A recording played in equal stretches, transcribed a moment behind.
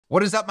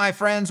What is up, my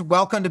friends?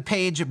 Welcome to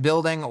Page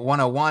Building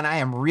 101. I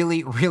am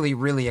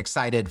really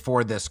excited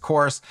for this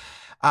course.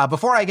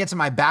 Before I get to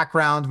my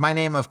background, my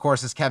name, of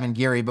course, is Kevin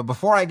Geary, but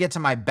before I get to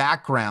my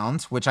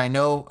background, which I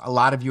know a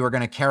lot of you are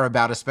going to care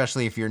about,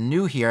 especially if you're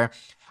new here,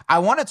 I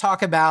want to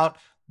talk about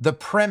the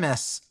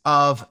premise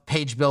of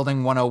Page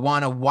Building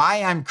 101,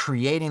 why I'm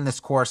creating this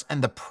course,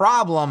 and the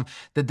problem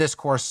that this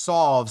course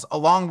solves,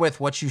 along with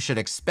what you should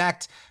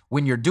expect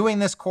when you're doing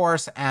this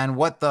course and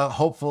what the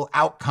hopeful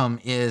outcome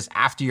is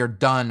after you're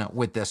done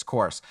with this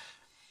course.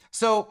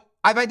 So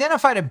I've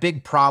identified a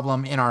big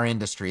problem in our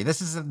industry.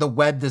 This is the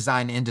web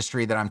design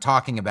industry that I'm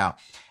talking about.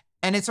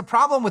 And it's a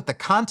problem with the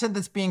content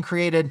that's being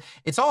created.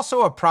 It's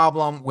also a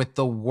problem with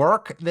the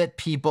work that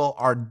people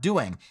are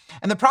doing.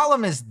 And the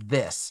problem is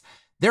this.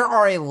 There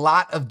are a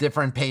lot of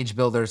different page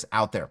builders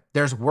out there.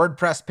 There's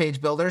WordPress page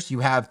builders.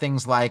 You have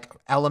things like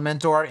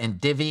Elementor and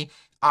Divi,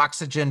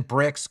 Oxygen,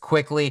 Bricks,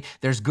 Quickly.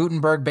 There's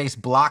Gutenberg-based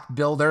block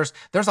builders.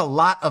 There's a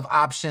lot of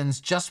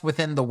options just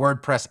within the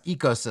WordPress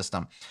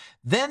ecosystem.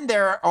 Then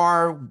there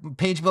are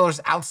page builders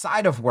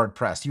outside of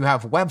WordPress. You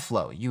have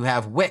Webflow, you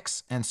have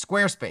Wix and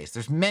Squarespace.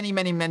 There's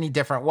many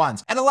different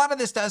ones. And a lot of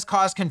this does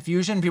cause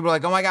confusion. People are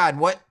like, oh my God,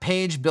 what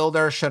page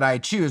builder should I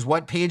choose?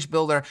 What page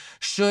builder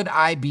should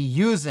I be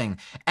using?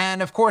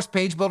 And of course,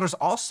 page builders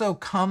also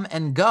come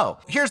and go.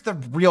 Here's the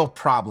real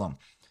problem.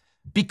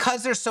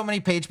 Because there's so many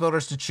page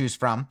builders to choose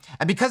from,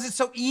 and because it's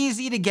so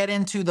easy to get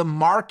into the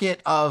market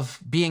of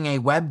being a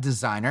web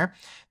designer,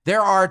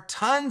 there are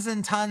tons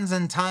and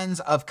tons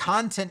of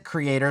content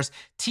creators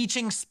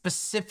teaching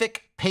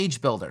specific page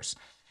builders.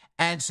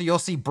 And so you'll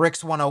see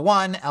Bricks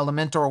 101,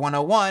 Elementor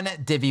 101,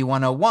 Divi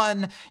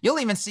 101. You'll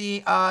even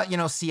see,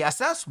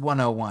 CSS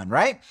 101,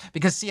 right?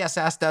 Because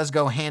CSS does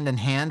go hand in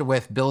hand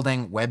with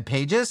building web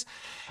pages.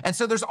 And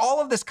so there's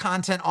all of this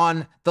content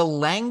on the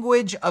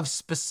language of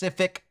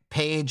specific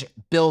page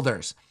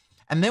builders.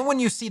 And then when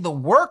you see the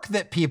work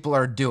that people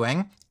are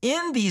doing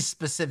in these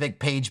specific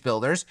page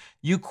builders,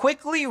 you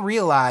quickly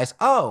realize,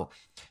 oh,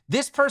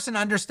 this person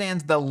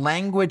understands the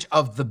language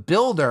of the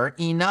builder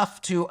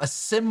enough to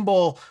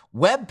assemble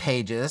web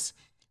pages,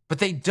 but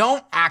they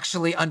don't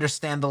actually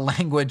understand the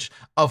language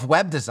of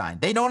web design.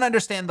 They don't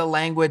understand the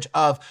language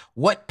of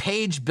what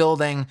page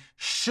building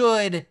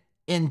should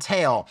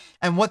entail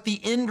and what the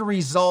end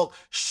result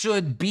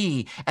should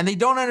be. And they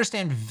don't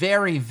understand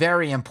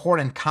very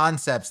important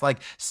concepts like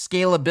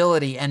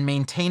scalability and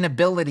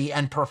maintainability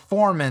and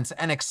performance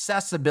and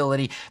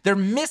accessibility. They're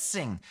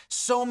missing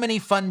so many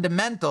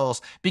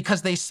fundamentals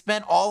because they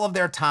spent all of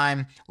their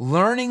time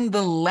learning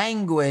the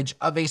language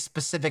of a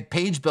specific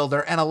page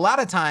builder. And a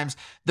lot of times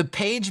the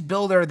page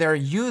builder they're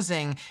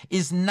using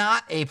is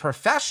not a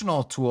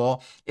professional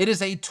tool. It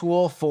is a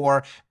tool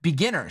for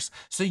beginners.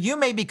 So you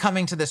may be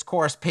coming to this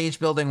course, Page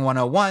Building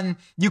 101.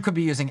 You could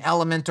be using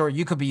Elementor,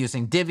 you could be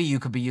using Divi, you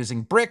could be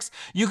using Bricks,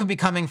 you could be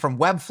coming from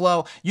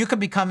Webflow, you could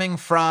be coming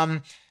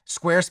from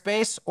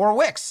Squarespace or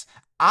Wix.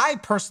 I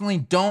personally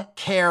don't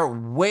care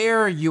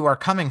where you are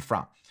coming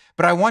from,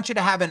 but I want you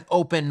to have an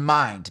open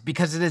mind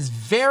because it is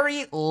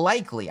very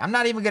likely, I'm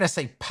not even going to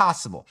say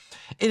possible,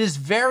 it is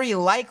very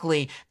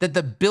likely that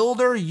the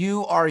builder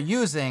you are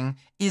using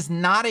is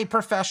not a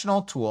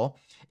professional tool.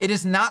 It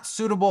is not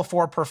suitable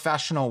for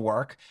professional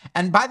work.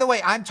 And by the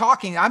way, I'm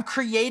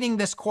creating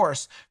this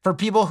course for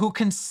people who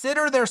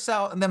consider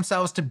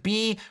themselves to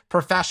be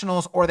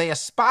professionals or they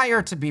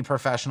aspire to be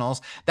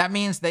professionals. That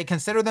means they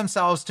consider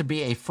themselves to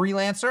be a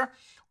freelancer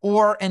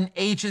or an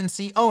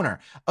agency owner.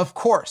 Of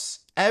course,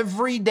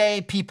 everyday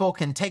people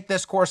can take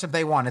this course if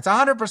they want. It's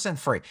 100%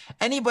 free.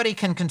 Anybody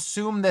can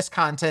consume this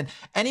content.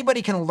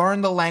 Anybody can learn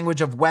the language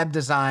of web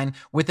design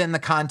within the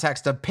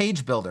context of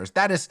page builders.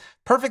 That is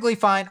perfectly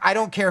fine. I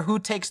don't care who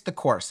takes the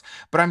course,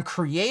 but I'm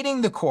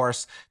creating the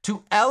course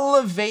to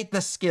elevate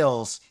the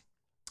skills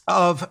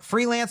of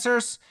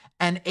freelancers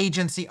and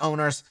agency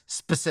owners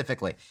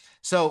specifically.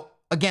 So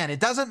again, it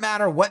doesn't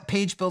matter what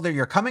page builder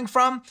you're coming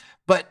from,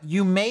 but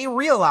you may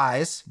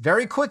realize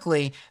very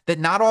quickly that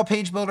not all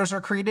page builders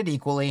are created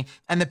equally,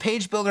 and the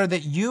page builder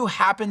that you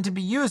happen to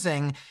be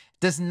using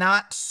does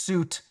not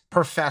suit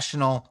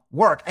professional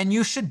work. And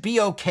you should be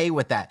okay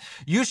with that.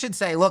 You should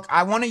say, look,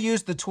 I want to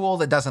use the tool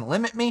that doesn't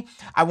limit me.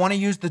 I want to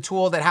use the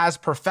tool that has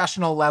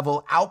professional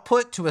level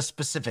output to a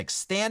specific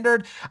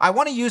standard. I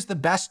want to use the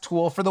best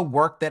tool for the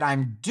work that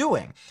I'm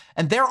doing.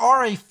 And there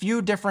are a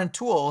few different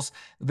tools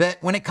that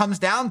when it comes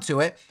down to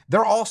it,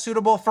 they're all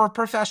suitable for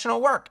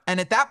professional work. And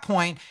at that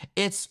point,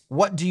 it's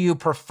what do you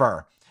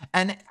prefer?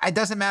 And it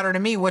doesn't matter to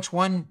me which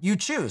one you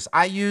choose.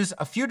 I use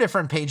a few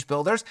different page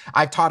builders.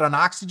 I've taught on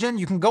Oxygen.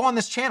 You can go on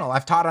this channel.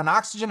 I've taught on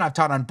Oxygen. I've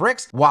taught on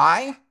Bricks.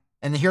 Why?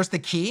 And here's the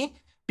key.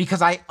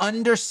 Because I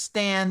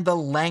understand the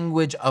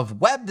language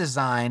of web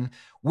design,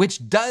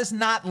 which does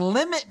not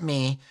limit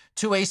me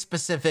to a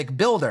specific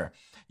builder.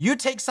 You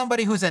take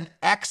somebody who's an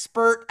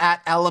expert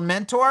at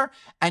Elementor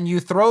and you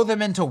throw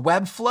them into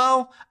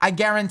Webflow, I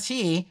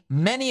guarantee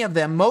many of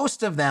them,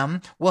 most of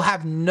them, will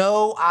have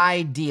no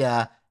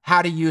idea how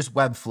to use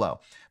Webflow.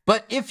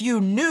 But if you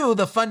knew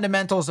the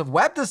fundamentals of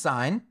web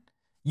design,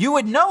 you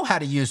would know how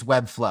to use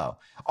Webflow.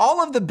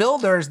 All of the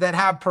builders that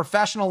have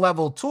professional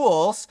level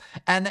tools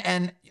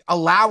and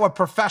allow a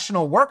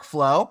professional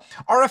workflow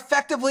are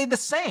effectively the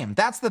same.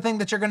 That's the thing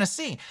that you're going to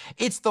see.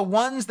 It's the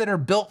ones that are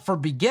built for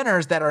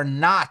beginners that are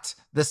not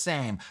the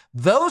same.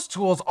 Those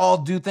tools all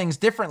do things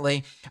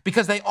differently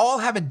because they all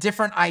have a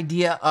different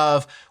idea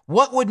of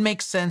what would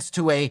make sense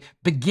to a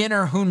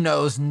beginner who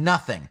knows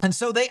nothing. And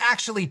so they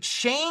actually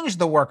change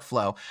the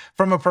workflow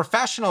from a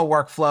professional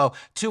workflow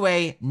to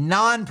a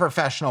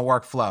non-professional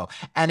workflow.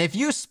 And if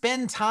you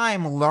spend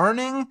time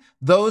learning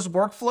those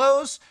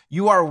workflows,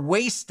 you are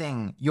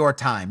wasting your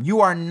time.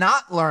 You are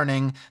not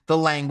learning the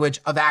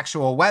language of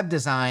actual web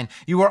design.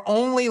 You are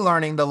only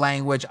learning the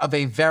language of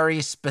a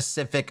very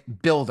specific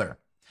builder.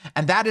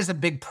 And that is a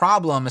big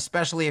problem,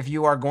 especially if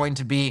you are going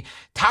to be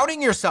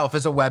touting yourself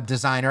as a web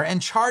designer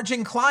and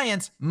charging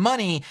clients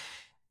money.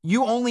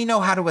 You only know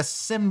how to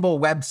assemble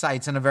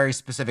websites in a very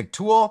specific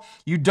tool.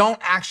 You don't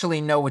actually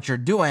know what you're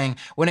doing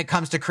when it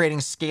comes to creating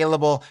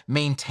scalable,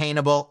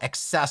 maintainable,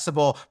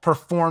 accessible,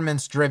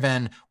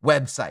 performance-driven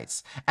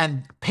websites.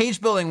 And Page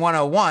Building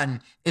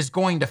 101 is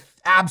going to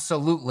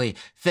absolutely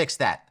fix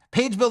that.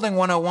 Page Building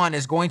 101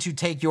 is going to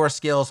take your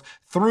skills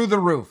through the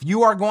roof.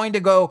 You are going to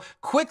go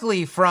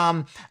quickly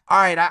from, all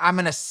right, I'm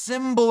an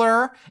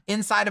assembler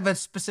inside of a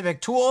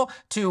specific tool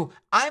to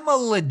I'm a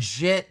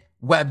legit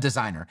web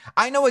designer.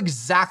 I know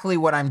exactly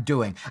what I'm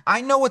doing.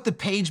 I know what the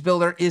page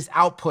builder is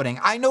outputting.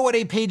 I know what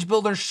a page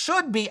builder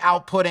should be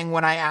outputting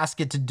when I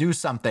ask it to do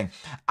something.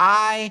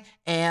 I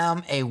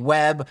am a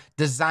web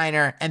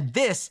designer, and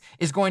this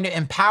is going to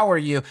empower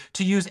you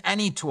to use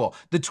any tool.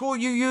 The tool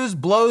you use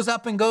blows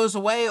up and goes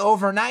away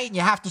overnight, and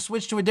you have to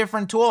switch to a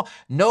different tool.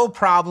 No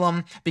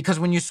problem, because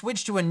when you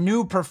switch to a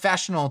new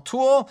professional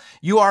tool,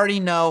 you already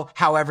know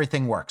how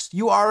everything works.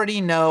 You already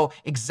know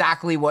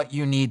exactly what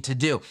you need to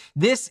do.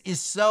 This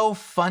is so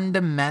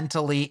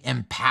fundamentally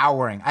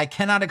empowering. I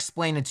cannot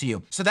explain it to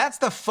you. So that's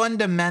the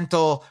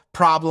fundamental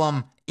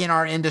problem in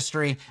our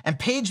industry, and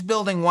Page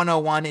Building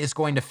 101 is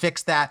going to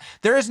fix that.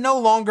 There is no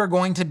longer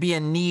going to be a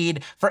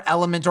need for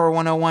Elementor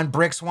 101,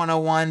 Bricks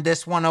 101,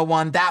 this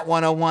 101, that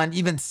 101,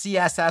 even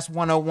CSS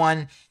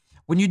 101.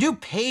 When you do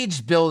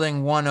Page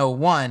Building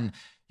 101,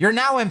 you're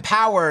now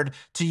empowered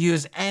to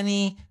use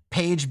any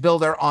page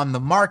builder on the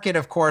market.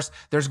 Of course,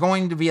 there's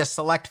going to be a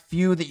select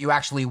few that you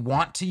actually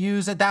want to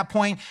use at that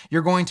point.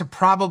 You're going to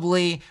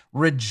probably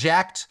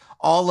reject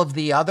all of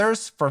the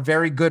others for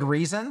very good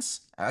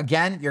reasons.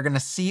 Again, you're going to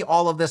see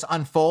all of this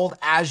unfold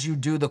as you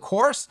do the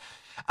course.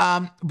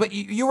 But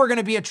you are going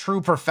to be a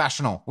true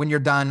professional when you're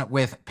done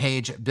with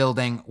Page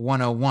Building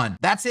 101.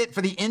 That's it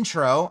for the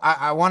intro.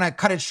 I want to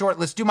cut it short.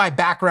 Let's do my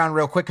background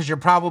real quick because you're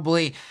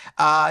probably,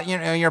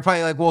 you're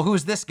probably like, well,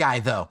 who's this guy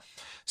though?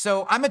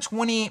 So I'm a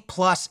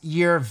 20+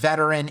 year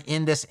veteran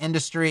in this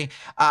industry.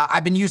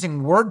 I've been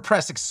using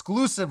WordPress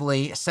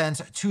exclusively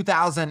since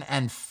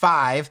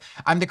 2005.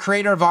 I'm the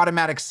creator of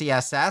Automatic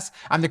CSS.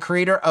 I'm the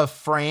creator of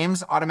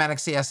Frames. Automatic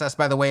CSS,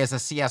 by the way, is a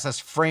CSS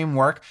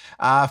framework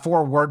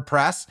for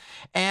WordPress.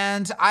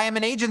 And I am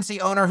an agency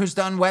owner who's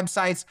done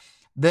websites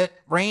that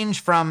range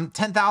from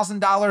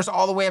 $10,000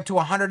 all the way up to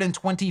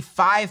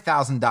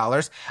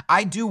 $125,000.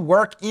 I do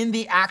work in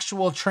the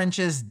actual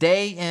trenches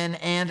day in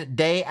and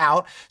day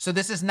out. So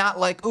this is not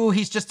like, ooh,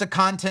 he's just a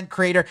content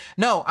creator.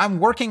 No, I'm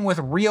working with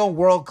real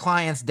world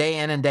clients day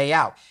in and day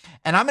out.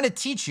 And I'm going to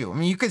teach you. I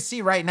mean, you can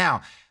see right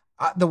now,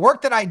 the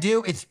work that I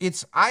do,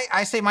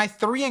 I say my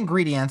 3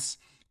 ingredients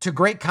to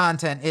great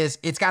content is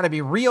it's got to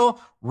be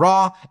real,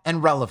 raw,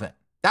 and relevant.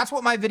 That's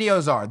what my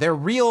videos are. They're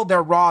real,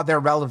 they're raw,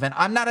 they're relevant.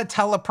 I'm not a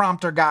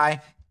teleprompter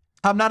guy.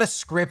 I'm not a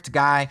script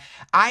guy.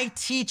 I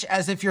teach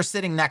as if you're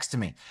sitting next to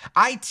me.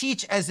 I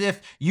teach as if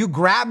you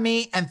grabbed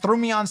me and threw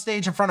me on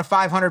stage in front of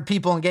 500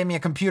 people and gave me a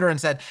computer and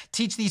said,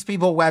 teach these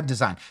people web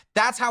design.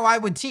 That's how I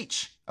would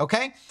teach.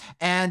 Okay.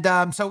 And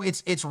so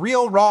it's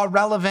real, raw,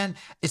 relevant.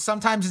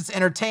 Sometimes it's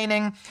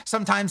entertaining.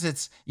 Sometimes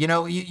it's,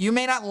 you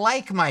may not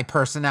like my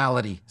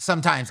personality.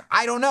 Sometimes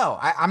I don't know.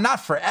 I'm not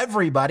for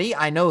everybody.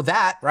 I know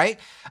that, right?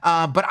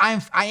 But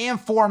I am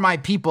for my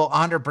people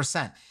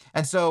 100%.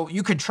 And so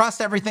you can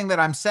trust everything that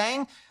I'm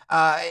saying.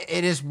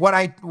 It is what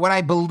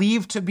I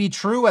believe to be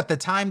true at the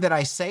time that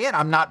I say it.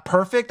 I'm not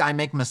perfect. I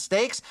make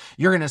mistakes.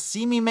 You're going to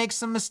see me make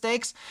some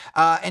mistakes,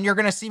 and you're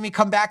going to see me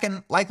come back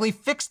and likely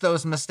fix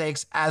those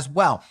mistakes as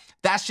well.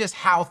 That's just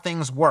how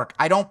things work.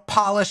 I don't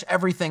polish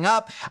everything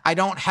up. I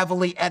don't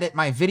heavily edit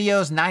my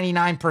videos.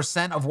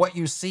 99% of what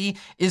you see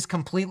is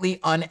completely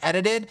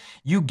unedited.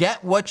 You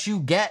get what you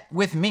get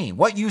with me.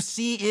 What you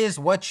see is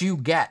what you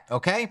get,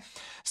 okay?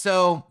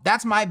 So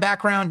that's my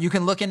background. You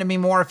can look into me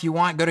more if you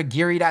want. Go to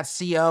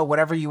geary.co,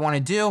 whatever you want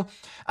to do.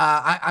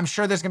 I'm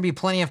sure there's going to be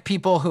plenty of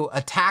people who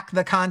attack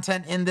the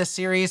content in this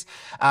series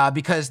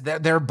because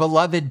their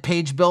beloved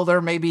page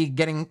builder maybe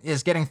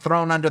is getting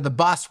thrown under the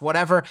bus,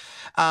 whatever.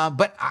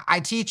 But I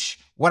teach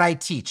what I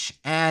teach,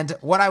 and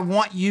what I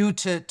want you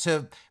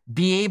to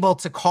be able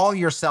to call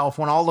yourself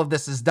when all of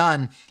this is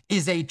done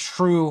is a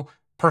true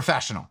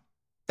professional.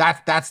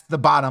 That's the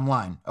bottom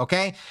line,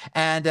 okay?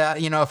 And,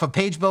 if a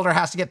page builder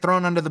has to get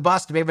thrown under the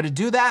bus to be able to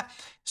do that,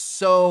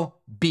 so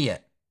be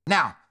it.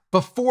 Now,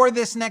 before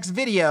this next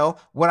video,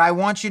 what I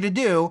want you to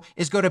do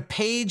is go to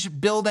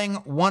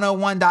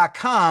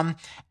pagebuilding101.com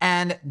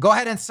and go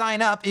ahead and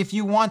sign up if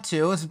you want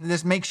to.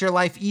 This makes your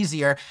life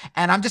easier.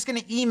 And I'm just going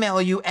to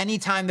email you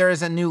anytime there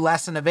is a new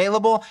lesson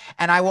available.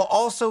 And I will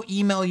also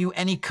email you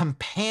any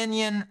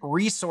companion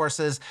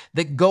resources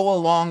that go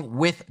along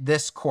with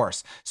this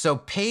course. So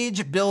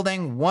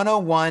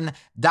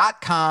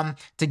pagebuilding101.com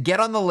to get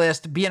on the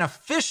list, be an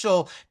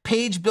official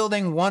Page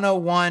Building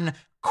 101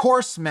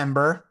 course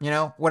member,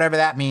 whatever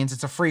that means.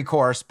 It's a free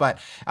course, but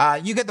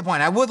you get the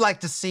point. I would like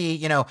to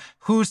see,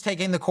 who's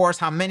taking the course,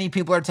 how many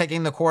people are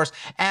taking the course,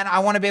 and I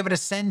want to be able to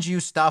send you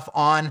stuff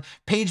on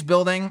Page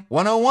Building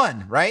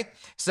 101, right?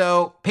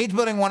 So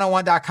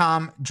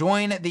pagebuilding101.com,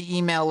 join the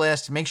email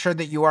list, make sure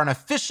that you are an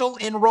official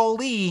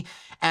enrollee,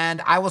 and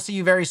I will see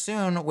you very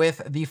soon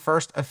with the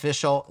first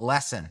official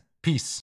lesson. Peace.